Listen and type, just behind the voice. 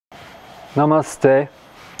Namaste,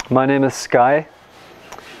 my name is Sky.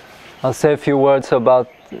 I'll say a few words about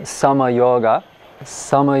Sama Yoga.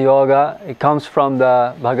 Sama Yoga, it comes from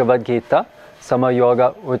the Bhagavad Gita, Sama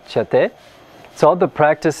Yoga Uchyate. It's all the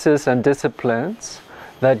practices and disciplines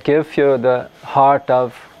that give you the heart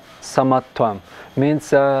of Samatvam,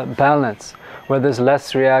 means balance, where there's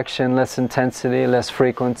less reaction, less intensity, less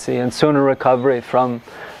frequency, and sooner recovery from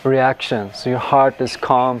reaction. So your heart is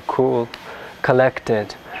calm, cool,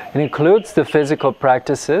 collected. It includes the physical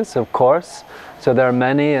practices, of course. So there are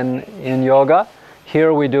many in yoga.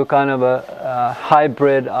 Here we do kind of a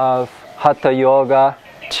hybrid of Hatha Yoga,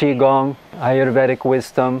 Qigong, Ayurvedic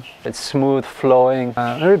wisdom. It's smooth flowing,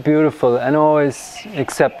 very beautiful, and always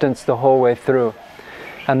acceptance the whole way through.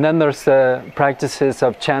 And then there's practices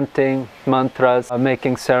of chanting, mantras,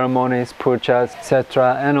 making ceremonies, pujas,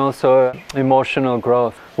 etc. And also emotional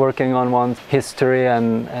growth, working on one's history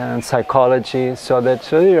and psychology so that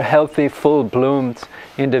you're a healthy, full-bloomed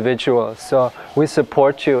individual. So we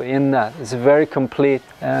support you in that. It's a very complete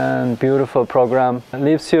and beautiful program. It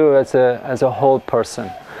leaves you as a whole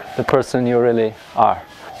person, the person you really are.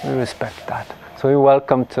 We respect that. So you're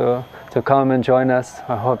welcome to come and join us.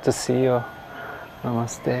 I hope to see you.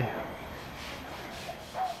 Namaste.